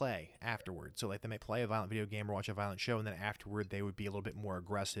play afterward. So like they might play a violent video game or watch a violent show, and then afterward they would be a little bit more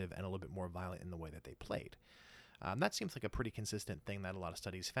aggressive and a little bit more violent in the way that they played. That seems like a pretty consistent thing that a lot of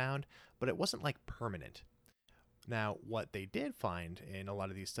studies found, but it wasn't like permanent. Now, what they did find in a lot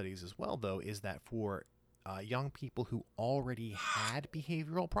of these studies as well, though, is that for young people who already had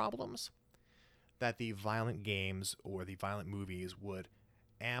behavioral problems, that the violent games or the violent movies would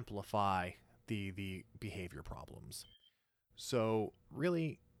amplify the behavior problems. So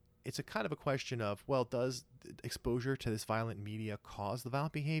really, it's a kind of a question of, well, does exposure to this violent media cause the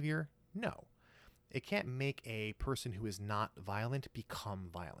violent behavior? No. It can't make a person who is not violent become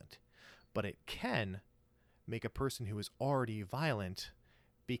violent, but it can make a person who is already violent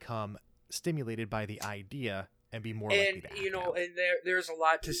become stimulated by the idea and be more likely to act out. And there's a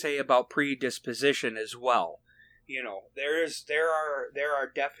lot to say about predisposition as well. There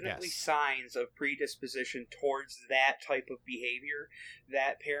are definitely signs of predisposition towards that type of behavior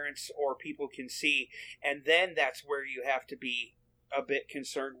that parents or people can see, and then that's where you have to be a bit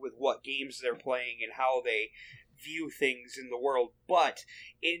concerned with what games they're playing and how they view things in the world. But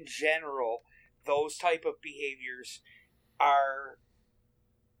in general, those type of behaviors are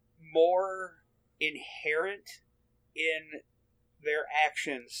more inherent in their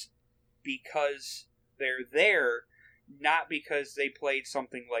actions because they're there, not because they played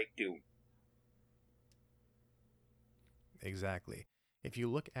something like Doom. Exactly. If you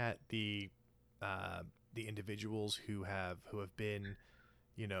look at the individuals who have been,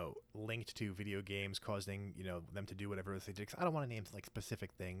 linked to video games causing, them to do whatever they did. 'Cause I don't want to name like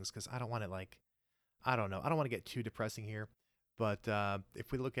specific things because I don't want to I don't know. I don't want to get too depressing here. But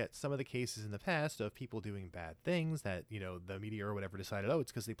if we look at some of the cases in the past of people doing bad things that, the media or whatever decided, oh,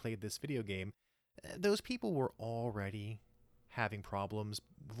 it's because they played this video game, those people were already having problems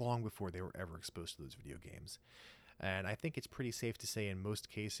long before they were ever exposed to those video games. And I think it's pretty safe to say in most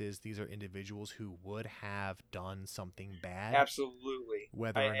cases, these are individuals who would have done something bad. Absolutely.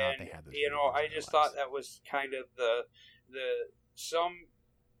 Whether or not they had those. I just thought that was kind of the some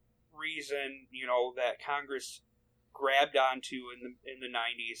reason, that Congress grabbed onto in the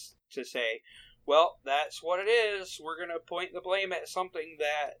 90s to say, well, that's what it is. We're going to point the blame at something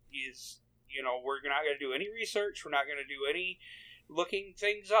that is, we're not going to do any research. We're not going to do any looking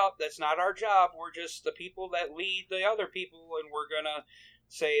things up. That's not our job. We're just the people that lead the other people, and we're gonna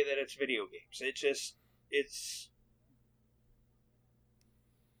say that it's video games. It's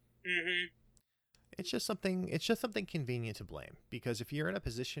just something convenient to blame, because if you're in a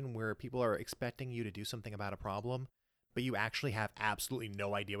position where people are expecting you to do something about a problem, but you actually have absolutely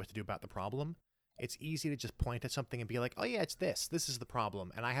no idea what to do about the problem, it's easy to just point at something and be like, oh yeah, it's this is the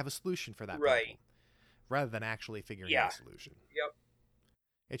problem, and I have a solution for that problem, rather than actually figuring out a solution. Yep.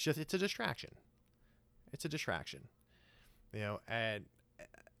 It's a distraction. It's a distraction. And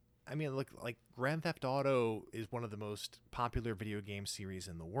I mean, like Grand Theft Auto is one of the most popular video game series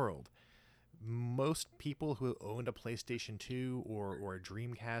in the world. Most people who owned a PlayStation 2 or a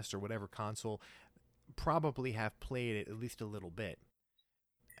Dreamcast or whatever console probably have played it at least a little bit.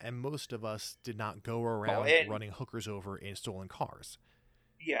 And most of us did not go around running hookers over in stolen cars.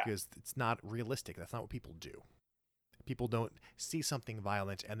 Yeah. Because it's not realistic. That's not what people do. People don't see something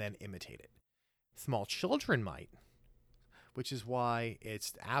violent and then imitate it. Small children might, which is why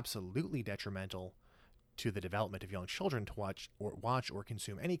it's absolutely detrimental to the development of young children to watch or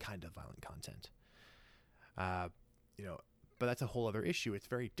consume any kind of violent content. But that's a whole other issue. It's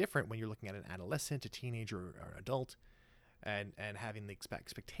very different when you're looking at an adolescent, a teenager, or an adult, and having the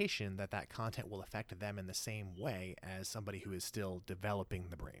expectation that content will affect them in the same way as somebody who is still developing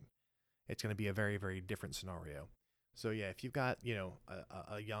the brain. It's going to be a very, very different scenario. So yeah, if you've got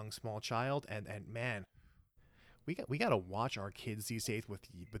a young small child, and man, we got to watch our kids these days with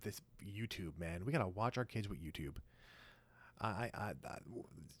this YouTube, man. We got to watch our kids with YouTube.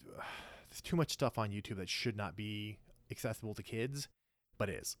 There's too much stuff on YouTube that should not be accessible to kids, but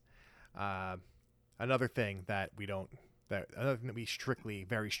is. Another thing that we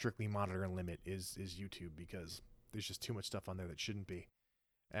very strictly monitor and limit is YouTube, because there's just too much stuff on there that shouldn't be.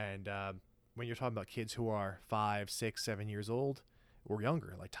 And when you're talking about kids who are 5, 6, 7 years old or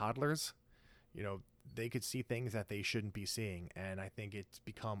younger, like toddlers, they could see things that they shouldn't be seeing. And I think it's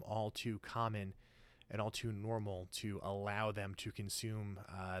become all too common and all too normal to allow them to consume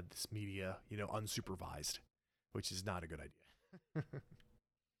this media, unsupervised, which is not a good idea.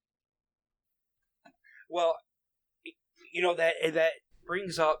 Well, that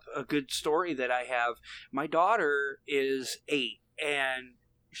brings up a good story that I have. My daughter is 8, and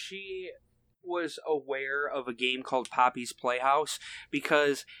she was aware of a game called Poppy's Playhouse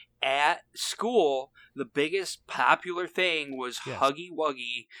because at school the biggest popular thing was Huggy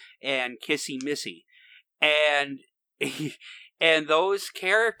Wuggy and Kissy Missy, and those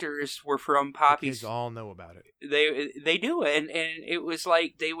characters were from Poppy's. The kids all know about it. They do, and it was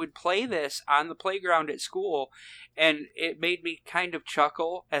like they would play this on the playground at school, and it made me kind of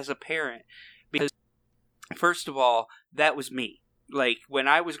chuckle as a parent, because first of all, that was me. Like, when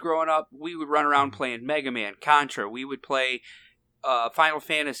I was growing up, we would run around playing Mega Man, Contra. We would play Final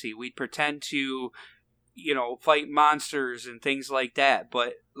Fantasy. We'd pretend to, fight monsters and things like that.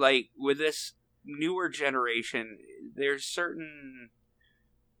 But, like, with this newer generation, there's certain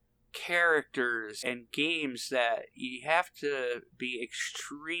characters and games that you have to be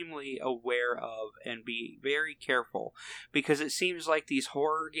extremely aware of and be very careful. Because it seems like these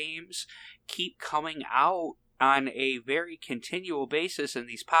horror games keep coming out on a very continual basis, and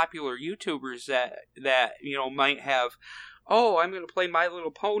these popular YouTubers that might have, I'm going to play My Little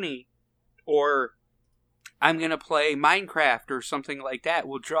Pony, or I'm going to play Minecraft or something like that,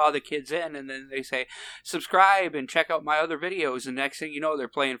 will draw the kids in, and then they say, subscribe and check out my other videos, and next thing you know, they're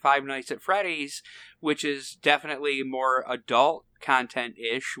playing Five Nights at Freddy's, which is definitely more adult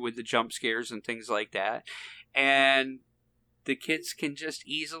content-ish with the jump scares and things like that, and the kids can just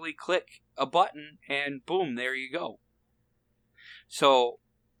easily click a button and boom, there you go. So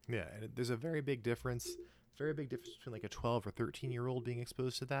yeah, and there's a very big difference between like a 12 or 13-year-old being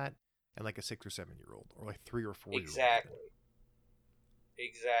exposed to that and like a 6 or 7-year-old, or like 3 or 4-year-old.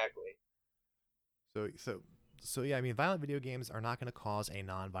 Exactly. So yeah, I mean, violent video games are not going to cause a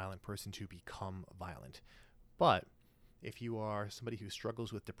non-violent person to become violent, but if you are somebody who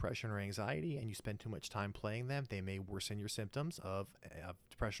struggles with depression or anxiety and you spend too much time playing them, they may worsen your symptoms of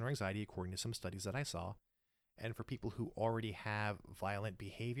depression or anxiety, according to some studies that I saw. And for people who already have violent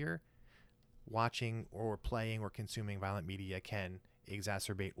behavior, watching or playing or consuming violent media can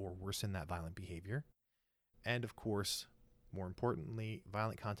exacerbate or worsen that violent behavior. And of course, more importantly,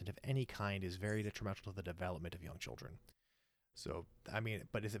 violent content of any kind is very detrimental to the development of young children. So, I mean,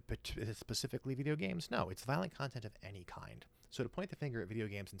 but is it specifically video games? No, it's violent content of any kind. So to point the finger at video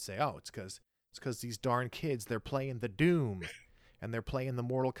games and say, oh, it's because these darn kids, they're playing the Doom, and they're playing the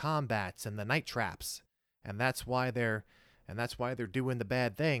Mortal Kombats and the Night Traps, and that's why they're doing the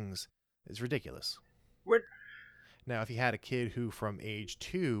bad things, is ridiculous. What? Now, if you had a kid who from age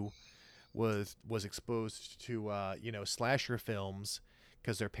 2 was exposed to slasher films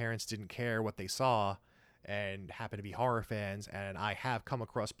because their parents didn't care what they saw and happened to be horror fans, and I have come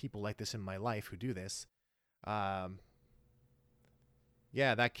across people like this in my life who do this, that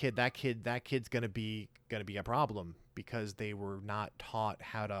kid's gonna be a problem because they were not taught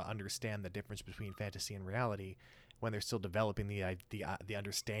how to understand the difference between fantasy and reality when they're still developing the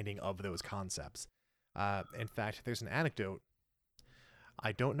understanding of those concepts. In fact, there's an anecdote.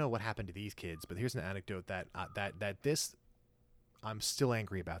 I don't know what happened to these kids, but here's an anecdote that I'm still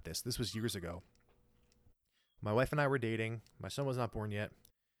angry about this. This was years ago. My wife and I were dating. My son was not born yet.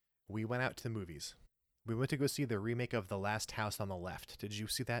 We went out to the movies. We went to go see the remake of The Last House on the Left. Did you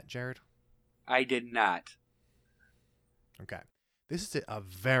see that, Jared? I did not. Okay. This is a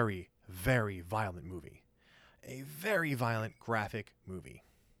very, very violent movie. A very violent, graphic movie.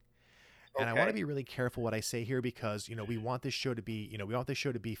 And I want to be really careful what I say here because, we want this show to be,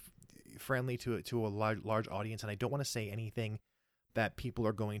 friendly to a large audience, and I don't want to say anything that people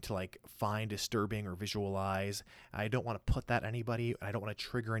are going to find disturbing or visualize. I don't want to put that on anybody. I don't want to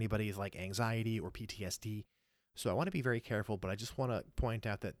trigger anybody's anxiety or PTSD. So I want to be very careful, but I just want to point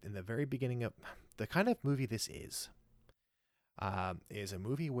out that in the very beginning of the kind of movie this is a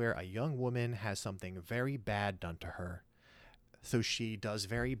movie where a young woman has something very bad done to her. So she does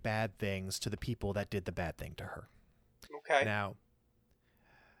very bad things to the people that did the bad thing to her. Okay. Now,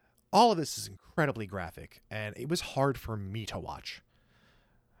 all of this is incredibly graphic, and it was hard for me to watch.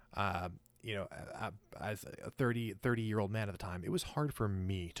 As a 30-year-old man at the time, it was hard for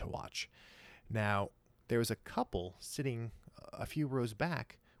me to watch. Now, there was a couple sitting a few rows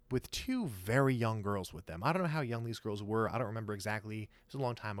back with 2 very young girls with them. I don't know how young these girls were. I don't remember exactly. It was a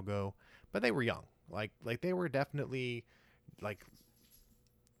long time ago, but they were young. Like they were definitely like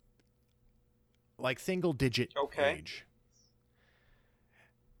single digit age.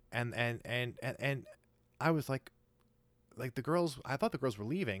 And I was like the girls, I thought the girls were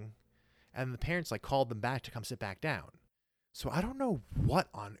leaving, and the parents called them back to come sit back down. So I don't know what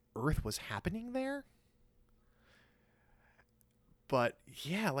on earth was happening there. But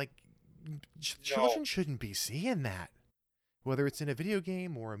yeah, children shouldn't be seeing that, whether it's in a video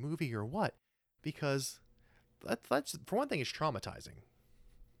game or a movie or what, because that's for one thing, it's traumatizing.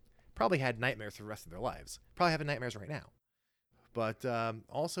 Probably had nightmares for the rest of their lives. Probably having nightmares right now. But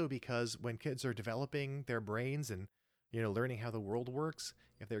also because when kids are developing their brains and learning how the world works,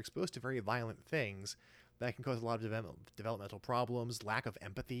 if they're exposed to very violent things, that can cause a lot of developmental problems, lack of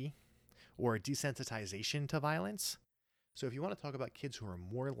empathy, or desensitization to violence. So if you want to talk about kids who are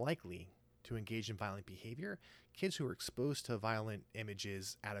more likely to engage in violent behavior, kids who are exposed to violent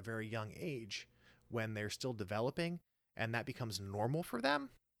images at a very young age when they're still developing and that becomes normal for them,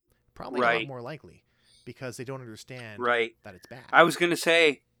 probably a lot more likely because they don't understand that it's bad. I was going to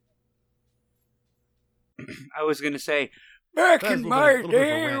say, back in my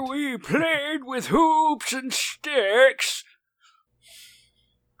day, we played with hoops and sticks.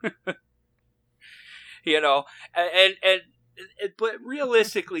 But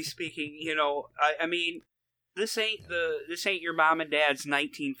realistically speaking, I mean, this ain't your mom and dad's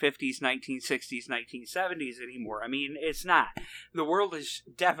 1950s, 1960s, 1970s anymore. I mean, it's not. The world has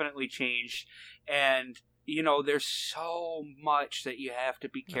definitely changed, and there's so much that you have to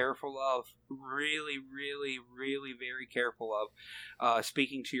be careful of. Really, really, really very careful of.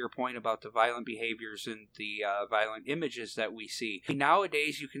 Speaking to your point about the violent behaviors and the violent images that we see.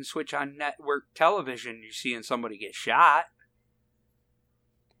 Nowadays, you can switch on network television, you're seeing somebody get shot.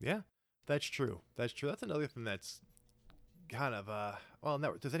 Yeah, that's true. That's another thing that's kind of,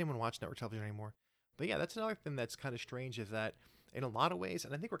 does anyone watch network television anymore? But yeah, that's another thing that's kind of strange is that in a lot of ways,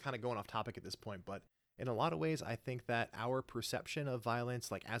 and I think we're kind of going off topic at this point, but in a lot of ways, I think that our perception of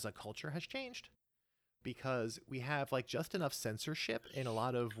violence, as a culture, has changed because we have just enough censorship in a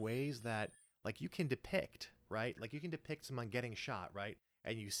lot of ways that you can depict, right? You can depict someone getting shot, right?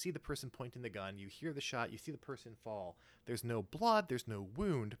 And you see the person pointing the gun, you hear the shot, you see the person fall. There's no blood, there's no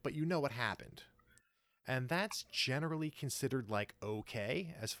wound, but you know what happened. And that's generally considered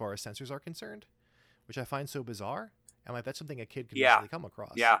okay as far as censors are concerned, which I find so bizarre. And that's something a kid could easily come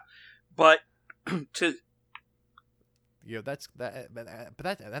across. Yeah, but That's that, but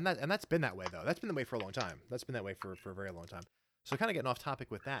that's been that way though. That's been the way for a long time. That's been that way for a very long time. So kind of getting off topic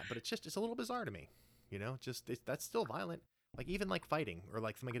with that, but it's a little bizarre to me. That's still violent. Like even like fighting or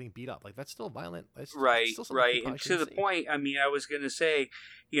like somebody getting beat up, like that's still violent. It's still right. And to the point, I mean, I was going to say,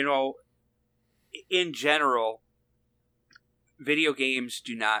 in general, video games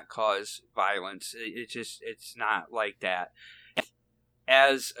do not cause violence. It's not like that.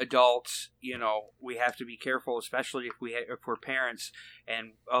 As adults, we have to be careful, especially if we're parents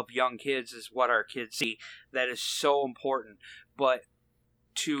and of young kids, is what our kids see. That is so important. But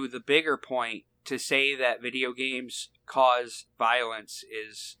to the bigger point, to say that video games cause violence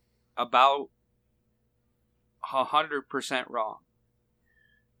is about 100% wrong.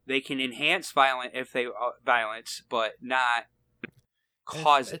 They can enhance violence, but not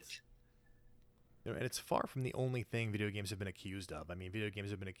cause it. And it's far from the only thing video games have been accused of. I mean, video games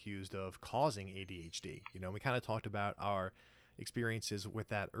have been accused of causing ADHD. We kind of talked about our experiences with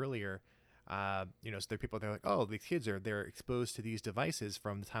that earlier. So there are people that are like, oh, these kids they're exposed to these devices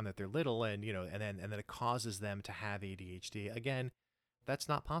from the time that they're little, and then it causes them to have ADHD. Again, that's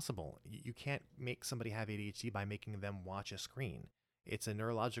not possible. You can't make somebody have ADHD by making them watch a screen. It's a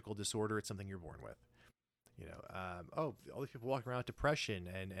neurological disorder. It's something you're born with. All these people walking around with depression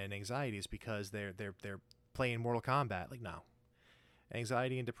and anxiety is because they're playing Mortal Kombat. Like, no.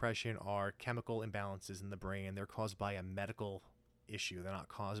 Anxiety and depression are chemical imbalances in the brain. They're caused by a medical issue. They're not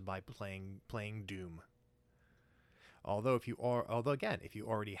caused by playing Doom. Although if you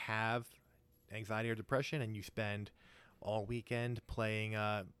already have anxiety or depression and you spend all weekend playing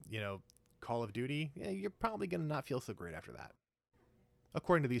Call of Duty, you're probably going to not feel so great after that.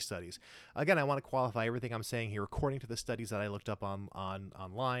 According to these studies. Again, I want to qualify everything I'm saying here. According to the studies that I looked up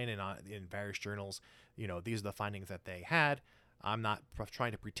online and in various journals, these are the findings that they had. I'm not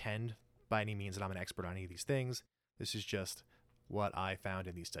trying to pretend by any means that I'm an expert on any of these things. This is just what I found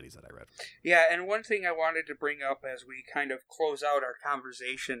in these studies that I read. Yeah, and one thing I wanted to bring up as we kind of close out our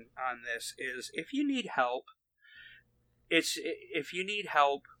conversation on this is if you need help,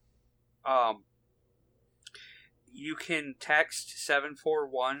 you can text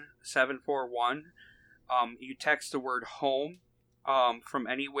 741-741. You text the word home from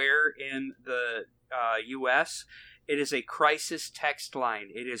anywhere in the U.S. It is a crisis text line.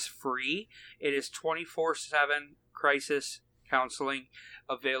 It is free. It is 24/7 crisis counseling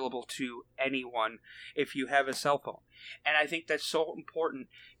available to anyone if you have a cell phone. And I think that's so important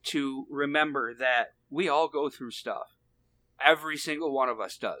to remember that we all go through stuff. Every single one of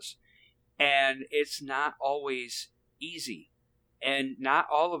us does. And it's not always easy. And not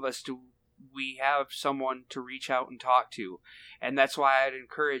all of us do we have someone to reach out and talk to. And that's why I'd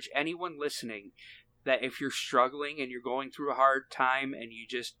encourage anyone listening that if you're struggling and you're going through a hard time and you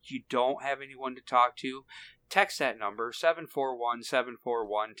don't have anyone to talk to, text that number,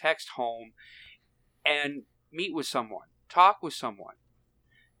 741-741, text home, and meet with someone. Talk with someone.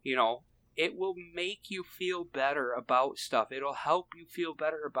 It will make you feel better about stuff. It'll help you feel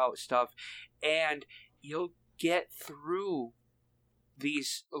better about stuff. And you'll get through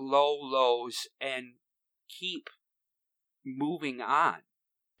these lows and keep moving on.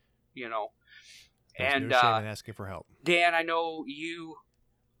 There's no shame in asking for help. Dan, I know you...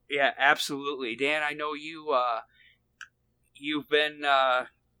 Yeah, absolutely. Dan, I know you've been...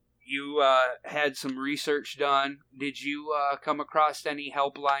 You had some research done. Did you come across any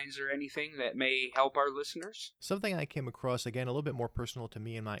helplines or anything that may help our listeners? Something I came across, again, a little bit more personal to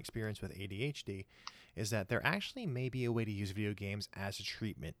me and my experience with ADHD, is that there actually may be a way to use video games as a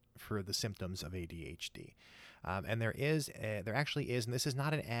treatment for the symptoms of ADHD. And there actually is, and this is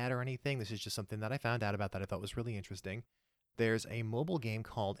not an ad or anything, this is just something that I found out about that I thought was really interesting. There's a mobile game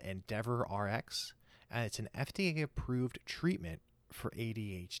called Endeavor RX, and it's an FDA-approved treatment for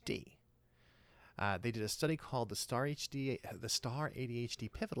ADHD. They did a study called the STAR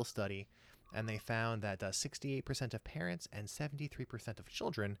ADHD Pivotal Study, and they found that 68% of parents and 73% of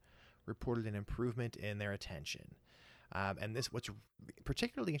children reported an improvement in their attention. And what's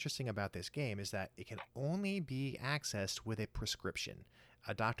particularly interesting about this game is that it can only be accessed with a prescription.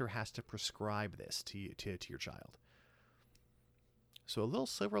 A doctor has to prescribe this to your child. So a little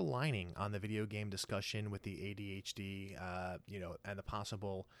silver lining on the video game discussion with the ADHD, and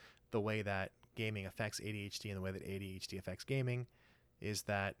the way that gaming affects ADHD and the way that ADHD affects gaming is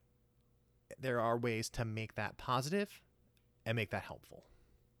that there are ways to make that positive and make that helpful.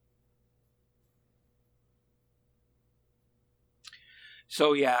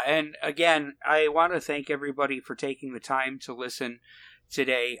 So yeah, and again, I want to thank everybody for taking the time to listen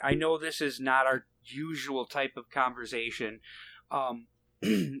today. I know this is not our usual type of conversation,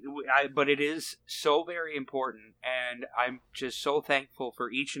 but it is so very important, and I'm just so thankful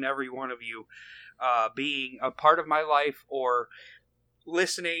for each and every one of you being a part of my life or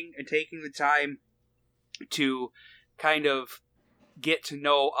listening and taking the time to kind of get to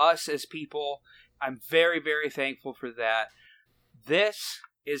know us as people. I'm very, very thankful for that. This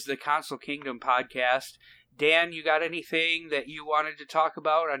is the Console Kingdom podcast. Dan, you got anything that you wanted to talk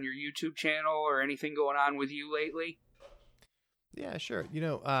about on your YouTube channel or anything going on with you lately? Yeah, sure.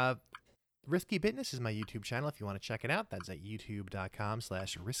 Risky Bitness is my YouTube channel. If you want to check it out, that's at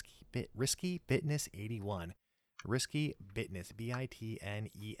youtube.com/riskybitness81. Risky Bitness,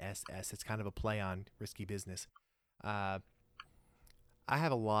 BITNESS. It's kind of a play on risky business. I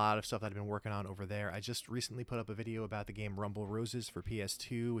have a lot of stuff that I've been working on over there. I just recently put up a video about the game Rumble Roses for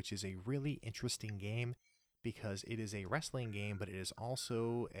PS2, which is a really interesting game because it is a wrestling game, but it is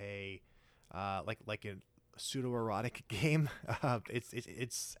also a like a pseudo-erotic game.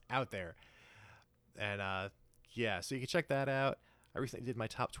 It's out there, and so you can check that out. I recently did my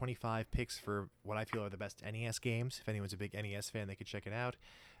top 25 picks for what I feel are the best NES games. If anyone's a big NES fan, they could check it out.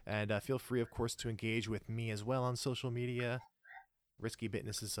 And feel free, of course, to engage with me as well on social media. Risky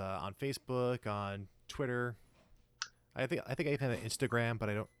Bitness is on Facebook, on Twitter. I think I even have an Instagram, but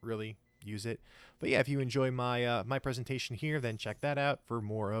I don't really use it. But yeah, if you enjoy my my presentation here, then check that out for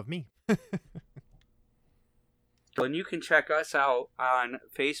more of me. And you can check us out on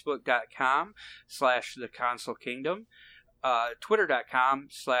Facebook.com/The Console Kingdom,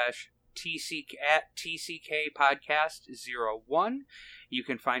 Twitter.com/TCK Podcast 01. You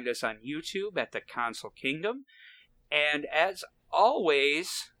can find us on YouTube at The Console Kingdom. And as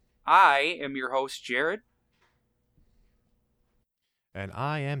always, I am your host, Jared. And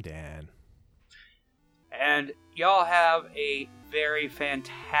I am Dan. And y'all have a very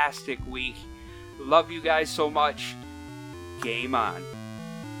fantastic week. Love you guys so much. Game on.